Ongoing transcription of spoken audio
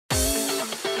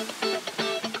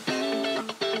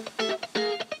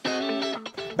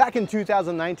Back in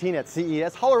 2019 at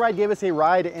CES, Holoride gave us a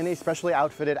ride in a specially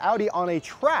outfitted Audi on a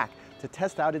track to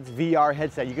test out its VR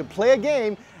headset. You could play a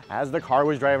game as the car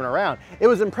was driving around. It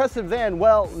was impressive then.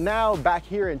 Well, now back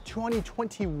here in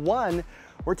 2021,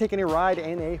 we're taking a ride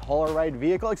in a Holoride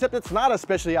vehicle, except it's not a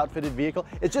specially outfitted vehicle.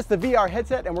 It's just the VR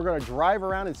headset, and we're gonna drive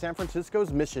around in San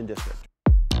Francisco's Mission District.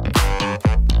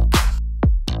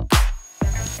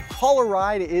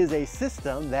 Holoride is a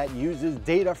system that uses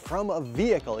data from a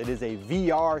vehicle. It is a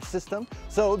VR system,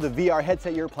 so the VR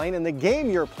headset you're playing and the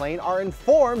game you're playing are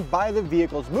informed by the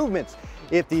vehicle's movements.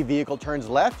 If the vehicle turns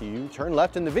left, you turn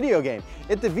left in the video game.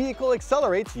 If the vehicle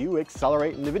accelerates, you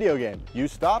accelerate in the video game. You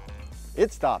stop,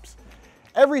 it stops.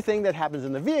 Everything that happens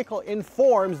in the vehicle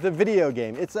informs the video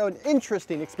game. It's an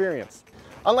interesting experience.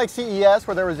 Unlike CES,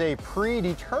 where there was a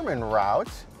predetermined route,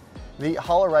 the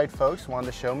Holoride folks wanted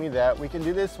to show me that we can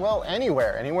do this, well,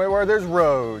 anywhere where there's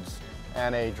roads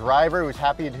and a driver who's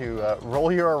happy to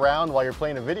roll you around while you're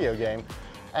playing a video game.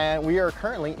 And we are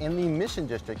currently in the Mission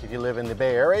District. If you live in the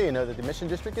Bay Area, you know that the Mission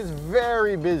District is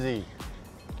very busy.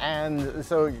 And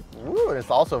so, it's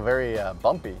also very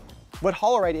bumpy. What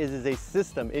Holoride is a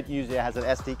system. It usually has an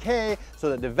SDK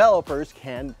so that developers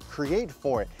can create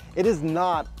for it. It is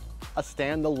not a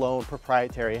standalone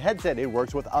proprietary headset. It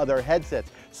works with other headsets.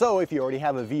 So if you already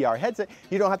have a VR headset,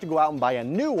 you don't have to go out and buy a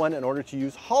new one in order to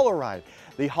use Holoride.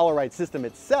 The Holoride system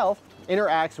itself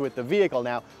interacts with the vehicle.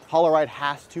 Now, Holoride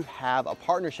has to have a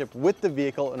partnership with the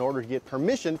vehicle in order to get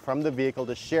permission from the vehicle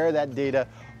to share that data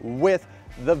with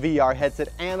the VR headset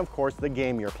and, of course, the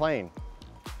game you're playing.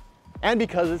 And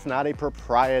because it's not a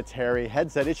proprietary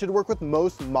headset, it should work with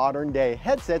most modern day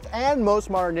headsets and most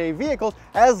modern day vehicles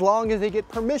as long as they get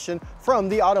permission from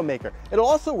the automaker. It'll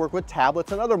also work with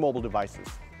tablets and other mobile devices.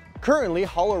 Currently,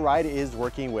 Holoride is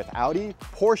working with Audi,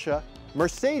 Porsche,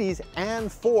 Mercedes,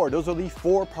 and Ford. Those are the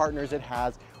 4 partners it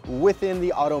has within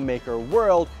the automaker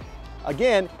world.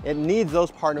 Again, it needs those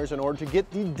partners in order to get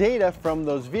the data from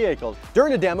those vehicles.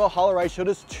 During the demo, Holoride showed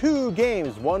us 2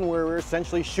 games. One where we're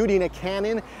essentially shooting a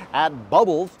cannon at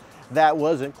bubbles that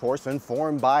was, of course,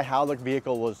 informed by how the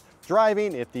vehicle was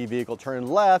driving. If the vehicle turned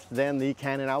left, then the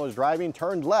cannon I was driving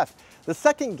turned left. The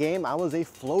second game, I was a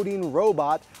floating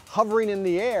robot hovering in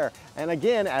the air. And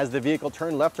again, as the vehicle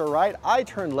turned left or right, I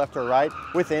turned left or right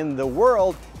within the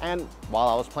world. And while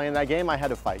I was playing that game, I had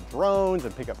to fight drones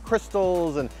and pick up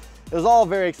crystals, and it was all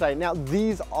very exciting. Now,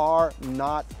 these are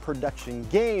not production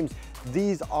games.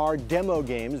 These are demo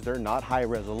games. They're not high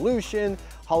resolution.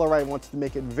 Holoride wants to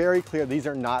make it very clear these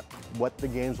are not what the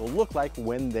games will look like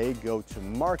when they go to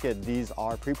market. These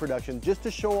are pre-production just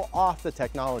to show off the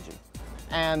technology.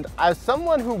 And as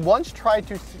someone who once tried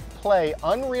to play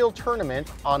Unreal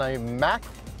Tournament on a Mac,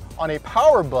 on a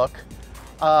PowerBook,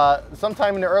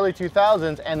 sometime in the early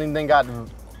 2000s, and then got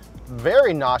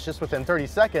very nauseous within 30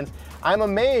 seconds, I'm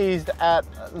amazed at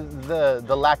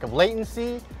the lack of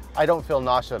latency. I don't feel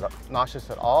nauseous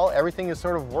at all. Everything is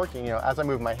sort of working, you know, as I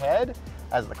move my head,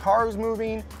 as the car is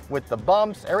moving, with the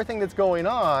bumps, everything that's going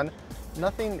on,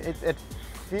 it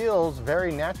feels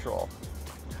very natural.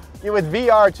 With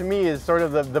VR, to me, is sort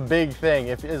of the big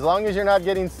thing. As long as you're not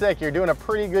getting sick, you're doing a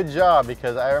pretty good job,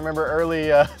 because I remember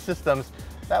early systems,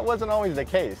 that wasn't always the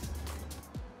case.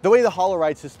 The way the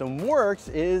Holoride system works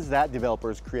is that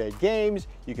developers create games,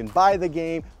 you can buy the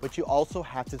game, but you also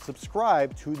have to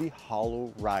subscribe to the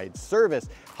Holoride service.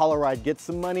 Holoride gets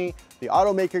some money, the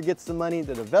automaker gets some money,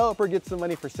 the developer gets some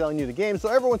money for selling you the game, so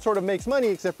everyone sort of makes money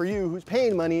except for you, who's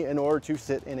paying money in order to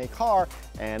sit in a car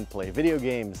and play video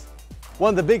games.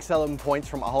 One of the big selling points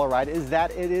from Holoride is that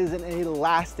it is an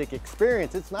elastic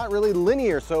experience. It's not really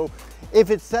linear, so if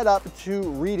it's set up to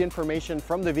read information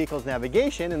from the vehicle's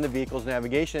navigation, and the vehicle's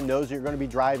navigation knows you're going to be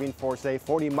driving for, say,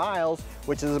 40 miles,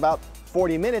 which is about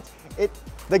 40 minutes,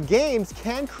 the games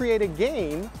can create a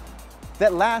game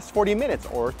that lasts 40 minutes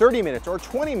or 30 minutes or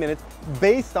 20 minutes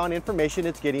based on information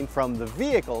it's getting from the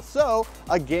vehicle. So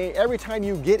again, every time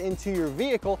you get into your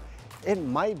vehicle, it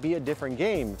might be a different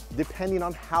game depending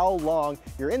on how long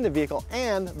you're in the vehicle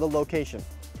and the location.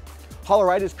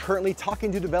 Holoride is currently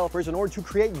talking to developers in order to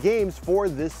create games for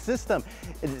this system.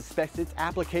 It expects its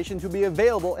application to be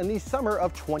available in the summer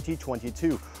of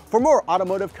 2022. For more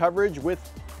automotive coverage with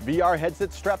VR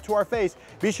headsets strapped to our face,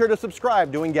 be sure to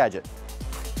subscribe to Engadget.